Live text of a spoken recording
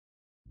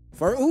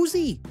for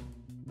Uzi.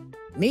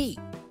 Me,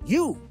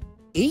 you,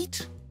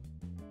 eat?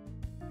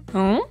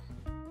 Huh?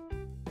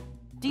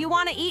 Do you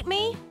want to eat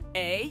me?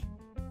 A.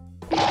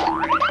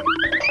 What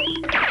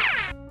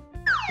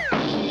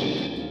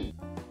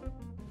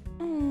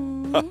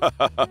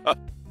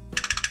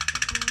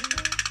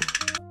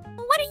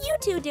are you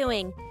two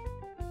doing?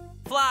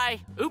 Fly.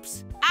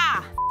 Oops.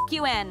 Ah,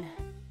 you in.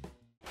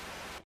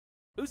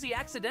 Uzi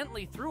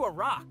accidentally threw a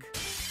rock.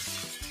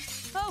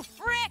 Oh,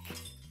 frick!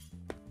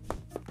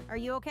 Are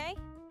you okay?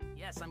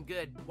 Yes, I'm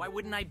good. Why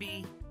wouldn't I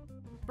be?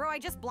 Bro, I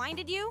just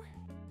blinded you?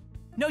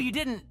 No, you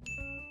didn't.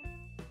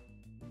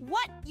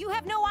 What? You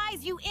have no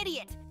eyes, you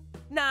idiot!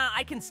 Nah,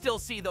 I can still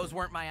see those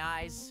weren't my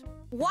eyes.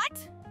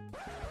 What?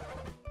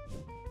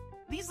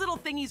 These little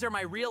thingies are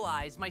my real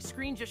eyes. My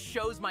screen just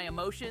shows my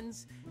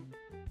emotions.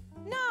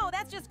 No,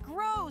 that's just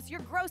gross.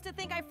 You're gross to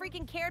think I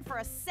freaking cared for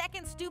a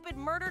second stupid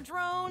murder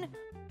drone.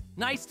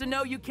 Nice to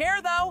know you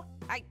care, though.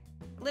 I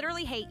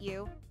literally hate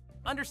you.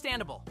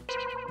 Understandable.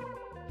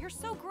 You're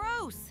so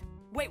gross.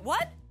 Wait,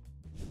 what?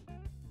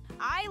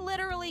 I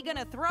literally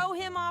gonna throw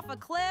him off a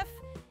cliff,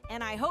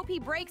 and I hope he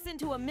breaks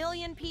into a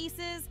million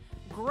pieces.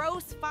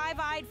 Gross,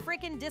 five-eyed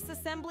frickin'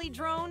 disassembly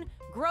drone.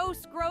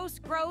 Gross, gross,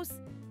 gross.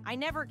 I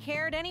never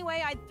cared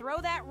anyway. I'd throw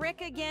that Rick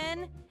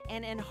again.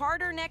 And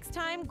harder next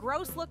time,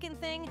 gross-looking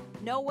thing.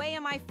 No way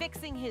am I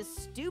fixing his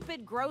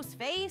stupid, gross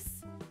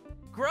face.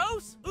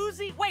 Gross?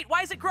 Uzi? Wait,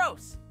 why is it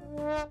gross?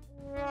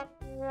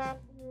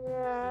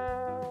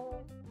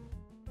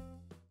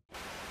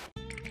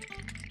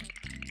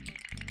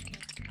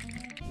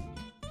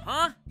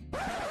 Huh?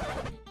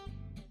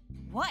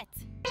 What?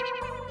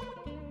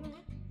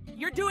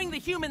 You're doing the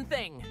human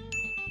thing.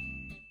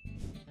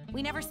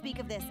 We never speak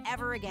of this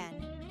ever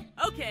again.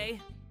 Okay.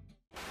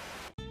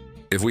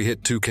 If we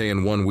hit 2K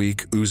in 1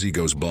 week, Uzi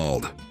goes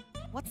bald.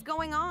 What's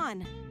going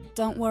on?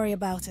 Don't worry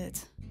about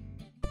it.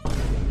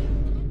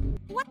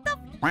 What the?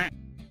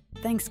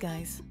 Thanks,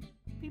 guys.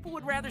 People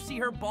would rather see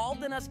her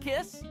bald than us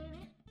kiss?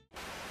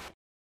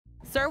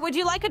 Sir, would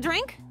you like a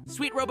drink?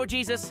 Sweet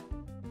Robo-Jesus.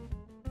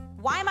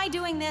 Why am I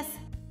doing this?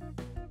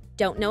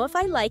 Don't know if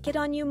I like it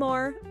on you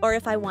more or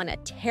if I want to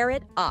tear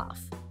it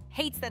off.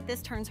 Hates that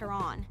this turns her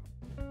on.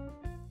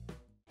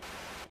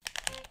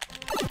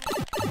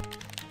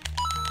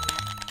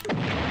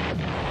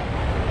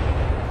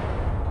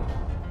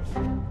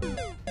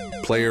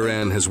 Player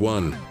N has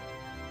won.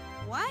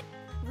 What?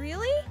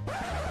 Really?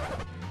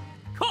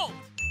 Colt!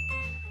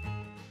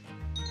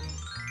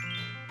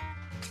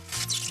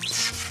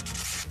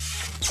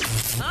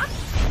 Huh?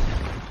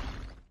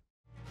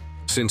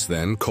 Since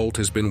then, Colt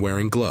has been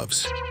wearing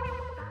gloves.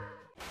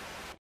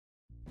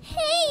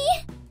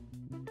 Hey!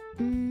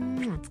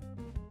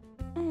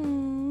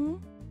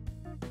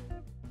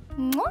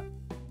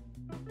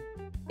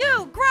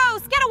 Ew,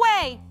 gross! Get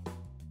away!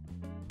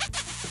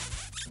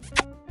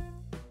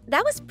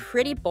 That was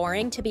pretty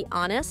boring, to be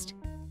honest.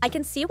 I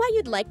can see why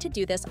you'd like to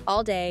do this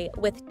all day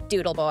with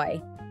Doodle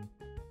Boy.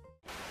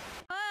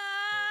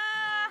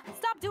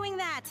 Stop doing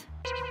that!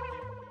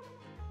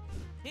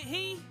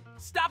 He?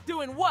 Stop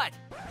doing what?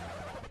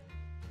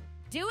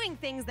 Doing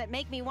things that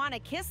make me want to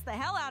kiss the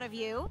hell out of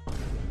you.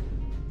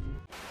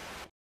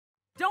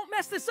 Don't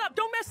mess this up!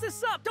 Don't mess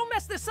this up! Don't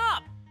mess this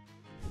up!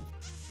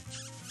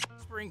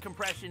 Spring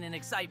compression and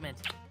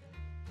excitement.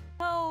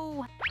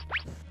 Oh.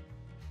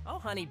 Oh,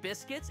 honey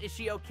biscuits, is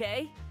she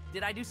okay?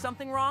 Did I do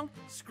something wrong?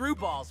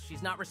 Screwballs,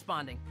 she's not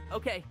responding.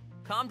 Okay,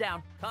 calm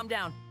down, calm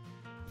down.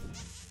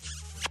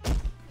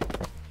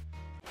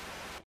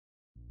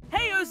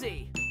 Hey,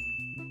 Uzi!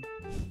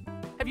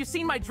 Have you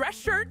seen my dress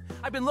shirt?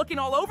 I've been looking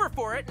all over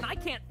for it and I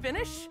can't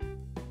finish.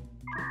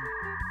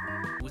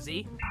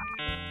 Uzi?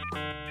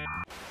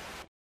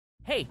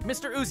 Hey,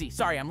 Mr. Uzi,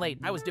 sorry I'm late.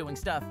 I was doing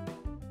stuff.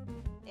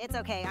 It's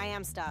okay, I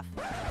am stuff.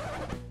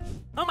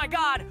 Oh my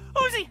god!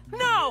 Uzi,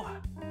 no!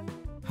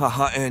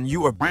 Haha, N,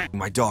 you are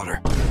my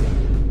daughter.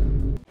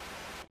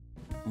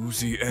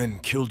 Uzi N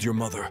killed your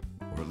mother,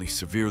 or at least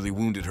severely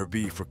wounded her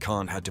for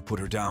Khan had to put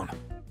her down.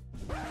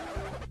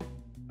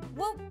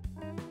 Whoa!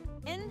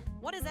 N,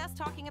 what is S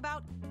talking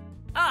about?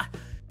 Ah!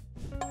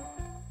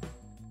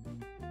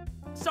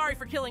 Sorry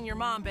for killing your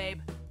mom,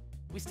 babe.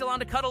 We still on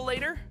to cuddle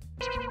later?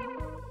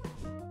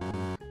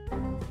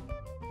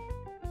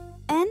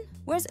 N,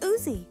 where's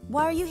Uzi?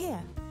 Why are you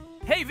here?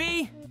 Hey,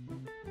 V!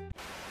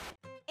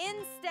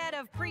 Instead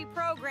of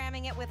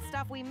pre-programming it with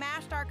stuff, we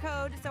mashed our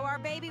code so our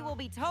baby will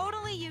be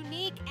totally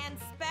unique and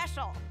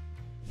special.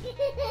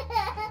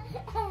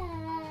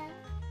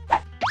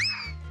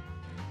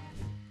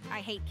 I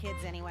hate kids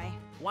anyway.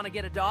 Want to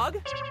get a dog?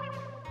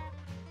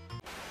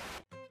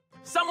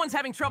 Someone's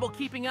having trouble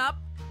keeping up.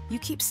 You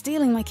keep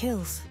stealing my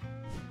kills.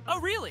 Oh,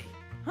 really?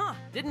 Huh,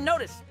 didn't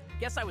notice.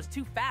 Guess I was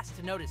too fast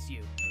to notice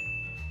you.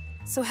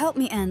 So help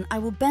me, N. I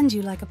will bend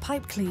you like a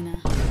pipe cleaner.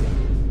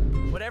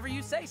 Whatever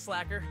you say,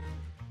 slacker.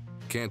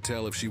 Can't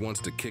tell if she wants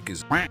to kick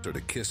his or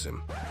to kiss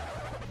him.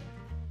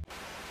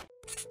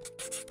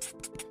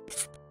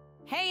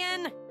 Hey,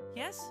 N!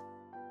 Yes?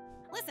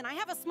 Listen, I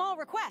have a small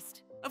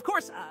request. Of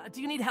course,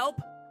 do you need help?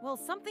 Well,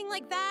 something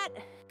like that.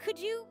 Could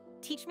you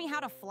teach me how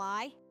to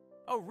fly?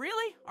 Oh,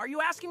 really? Are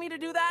you asking me to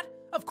do that?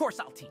 Of course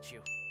I'll teach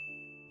you.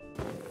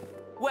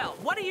 Well,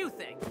 what do you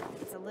think?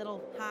 It's a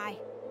little high.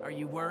 Are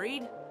you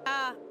worried?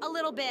 A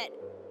little bit.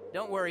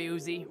 Don't worry,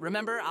 Uzi.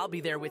 Remember, I'll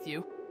be there with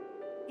you.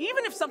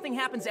 Even if something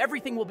happens,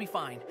 everything will be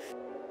fine.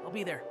 I'll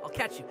be there. I'll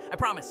catch you. I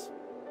promise.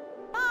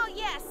 Oh,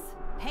 yes.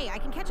 Hey, I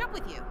can catch up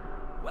with you.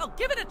 Well,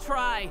 give it a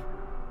try.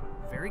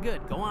 Very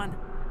good. Go on.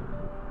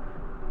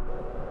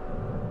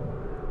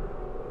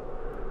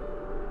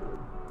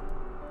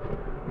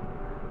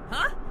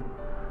 Huh?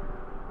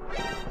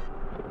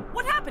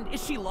 What happened?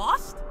 Is she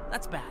lost?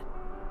 That's bad.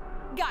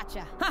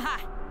 Gotcha.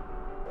 Haha.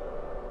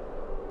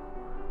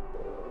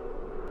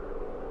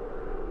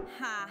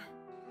 Ha.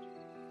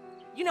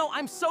 You know,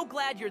 I'm so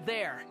glad you're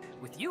there.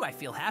 With you, I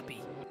feel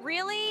happy.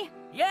 Really?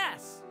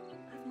 Yes!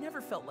 I've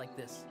never felt like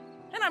this.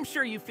 And I'm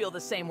sure you feel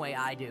the same way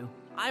I do.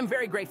 I'm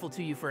very grateful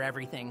to you for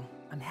everything.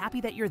 I'm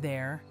happy that you're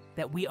there,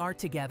 that we are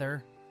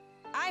together.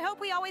 I hope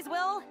we always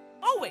will.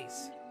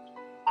 Always!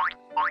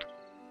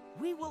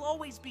 We will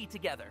always be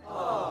together.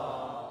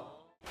 Aww.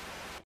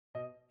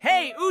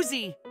 Hey,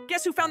 Uzi!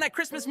 Guess who found that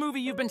Christmas movie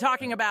you've been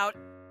talking about?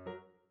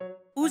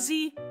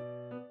 Uzi?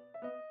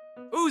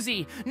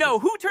 Uzi! No,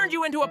 who turned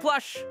you into a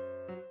plush?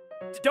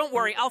 Don't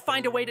worry, I'll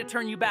find a way to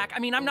turn you back. I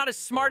mean, I'm not as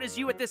smart as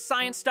you at this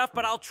science stuff,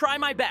 but I'll try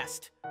my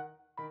best.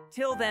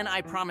 Till then,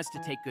 I promise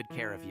to take good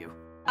care of you.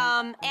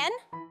 N?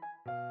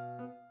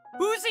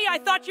 Uzi, I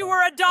thought you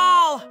were a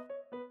doll!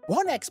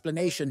 One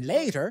explanation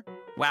later.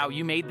 Wow,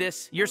 you made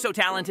this? You're so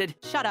talented.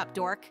 Shut up,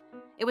 dork.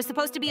 It was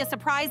supposed to be a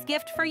surprise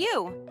gift for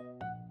you.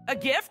 A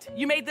gift?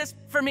 You made this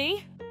for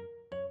me?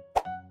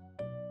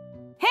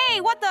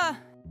 Hey, what the?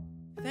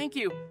 Thank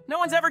you. No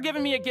one's ever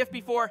given me a gift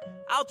before.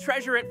 I'll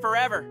treasure it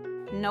forever.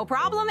 No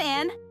problem,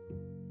 N.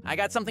 I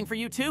got something for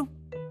you too,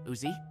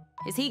 Uzi.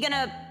 Is he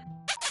gonna...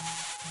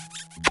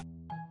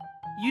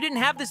 You didn't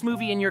have this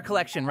movie in your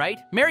collection, right?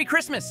 Merry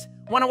Christmas!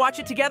 Wanna watch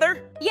it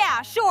together?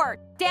 Yeah, sure.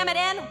 Damn it,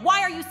 N.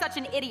 Why are you such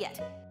an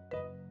idiot?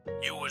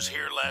 You was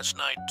here last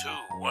night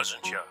too,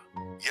 wasn't you?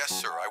 Yes,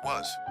 sir, I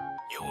was.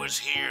 You was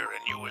here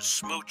and you was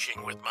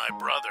smooching with my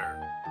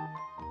brother.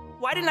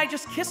 Why didn't I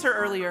just kiss her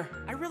earlier?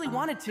 I really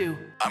wanted to.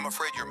 I'm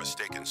afraid you're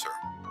mistaken, sir.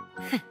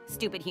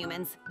 Stupid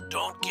humans.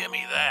 Don't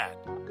gimme that.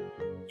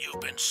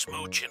 You've been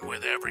smooching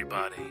with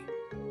everybody.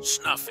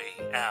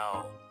 Snuffy,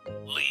 Al,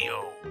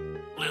 Leo,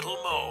 Little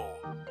Mo,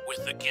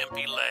 with the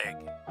gimpy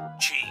leg,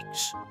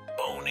 Cheeks,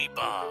 Bony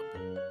Bob.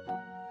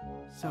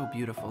 So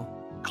beautiful.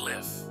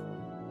 Cliff.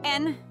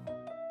 N.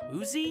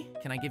 Uzi,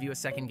 can I give you a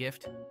second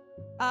gift?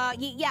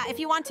 Yeah, if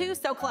you want to,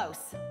 so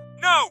close.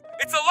 No!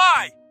 It's a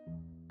lie!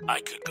 I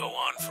could go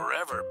on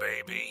forever,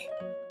 baby.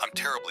 I'm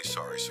terribly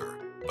sorry, sir,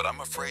 but I'm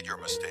afraid you're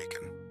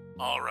mistaken.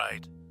 All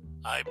right,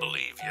 I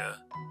believe ya.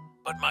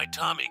 But my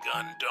Tommy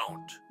gun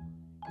don't.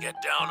 Get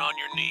down on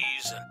your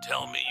knees and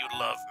tell me you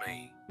love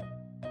me.